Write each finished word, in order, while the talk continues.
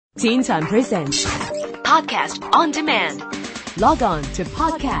Teen Time presents Podcast on Demand. Log on to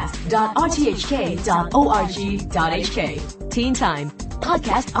podcast.rthk.org.hk. Teen Time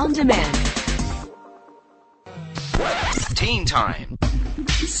Podcast on Demand. Teen Time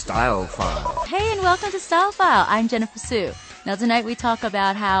Style File. Hey, and welcome to Style File. I'm Jennifer Sue. Now tonight we talk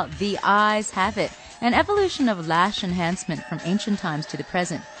about how the eyes have it, an evolution of lash enhancement from ancient times to the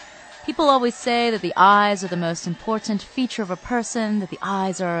present. People always say that the eyes are the most important feature of a person, that the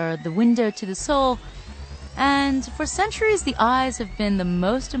eyes are the window to the soul. And for centuries, the eyes have been the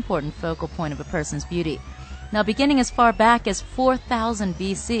most important focal point of a person's beauty. Now, beginning as far back as 4000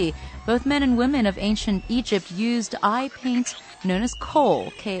 BC, both men and women of ancient Egypt used eye paint known as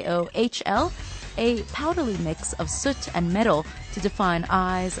kohl, K-O-H-L, a powdery mix of soot and metal to define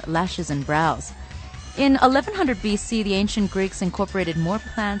eyes, lashes, and brows. In 1100 BC, the ancient Greeks incorporated more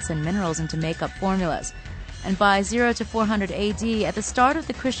plants and minerals into makeup formulas. And by 0 to 400 AD, at the start of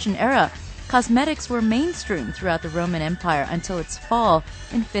the Christian era, cosmetics were mainstream throughout the Roman Empire until its fall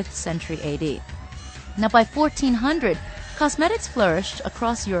in 5th century AD. Now, by 1400, cosmetics flourished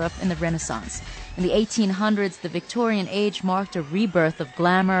across Europe in the Renaissance. In the 1800s, the Victorian age marked a rebirth of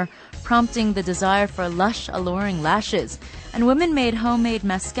glamour, prompting the desire for lush, alluring lashes. And women made homemade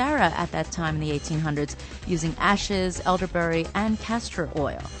mascara at that time in the 1800s using ashes, elderberry, and castor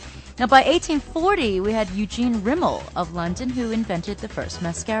oil. Now, by 1840, we had Eugene Rimmel of London who invented the first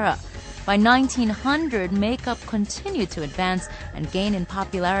mascara. By 1900, makeup continued to advance and gain in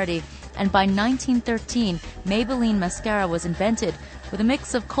popularity, and by 1913, Maybelline mascara was invented with a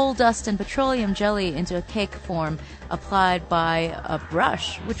mix of coal dust and petroleum jelly into a cake form applied by a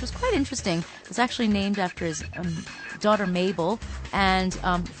brush, which was quite interesting. It was actually named after his daughter Mabel and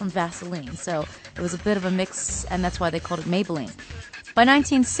from Vaseline. So it was a bit of a mix, and that's why they called it Maybelline. By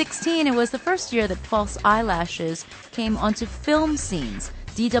 1916, it was the first year that false eyelashes came onto film scenes.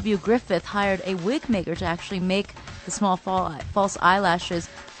 D.W. Griffith hired a wig maker to actually make the small false eyelashes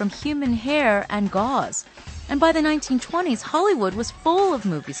from human hair and gauze. And by the 1920s, Hollywood was full of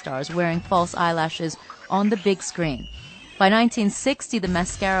movie stars wearing false eyelashes on the big screen. By 1960, the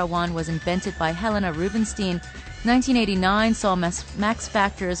mascara wand was invented by Helena Rubinstein. 1989 saw Max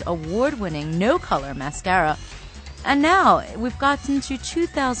Factor's award-winning no-color mascara. And now we've gotten to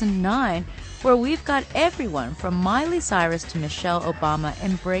 2009, where we've got everyone from Miley Cyrus to Michelle Obama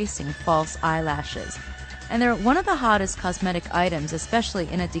embracing false eyelashes. And they're one of the hottest cosmetic items, especially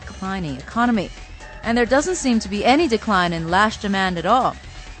in a declining economy. And there doesn't seem to be any decline in lash demand at all.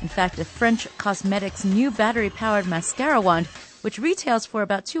 In fact, a French cosmetics new battery-powered mascara wand, which retails for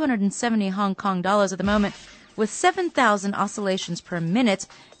about 270 Hong Kong dollars at the moment, with 7,000 oscillations per minute,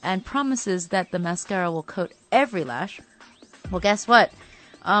 and promises that the mascara will coat every lash. Well, guess what?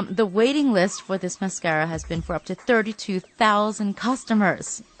 The waiting list for this mascara has been for up to 32,000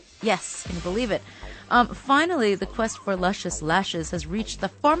 customers. Yes, can you believe it? Finally, the quest for luscious lashes has reached the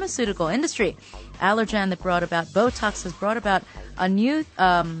pharmaceutical industry. Allergan that brought about Botox has brought about a new,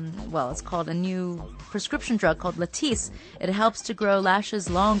 it's called a new prescription drug called Latisse. It helps to grow lashes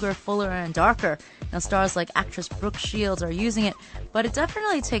longer, fuller, and darker. Now, stars like actress Brooke Shields are using it, but it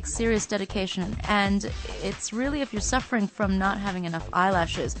definitely takes serious dedication, and it's really if you're suffering from not having enough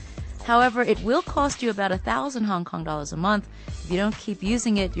eyelashes. However, it will cost you about 1,000 Hong Kong dollars a month. If you don't keep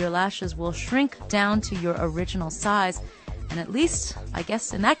using it, your lashes will shrink down to your original size. And at least, I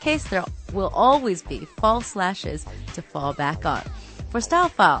guess in that case, there will always be false lashes to fall back on. For Style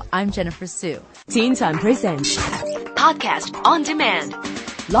File, I'm Jennifer Sue. Teen Time presents Podcast on Demand.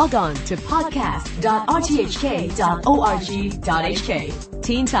 Log on to podcast.rthk.org.hk.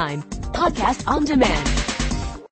 Teen Time Podcast on Demand.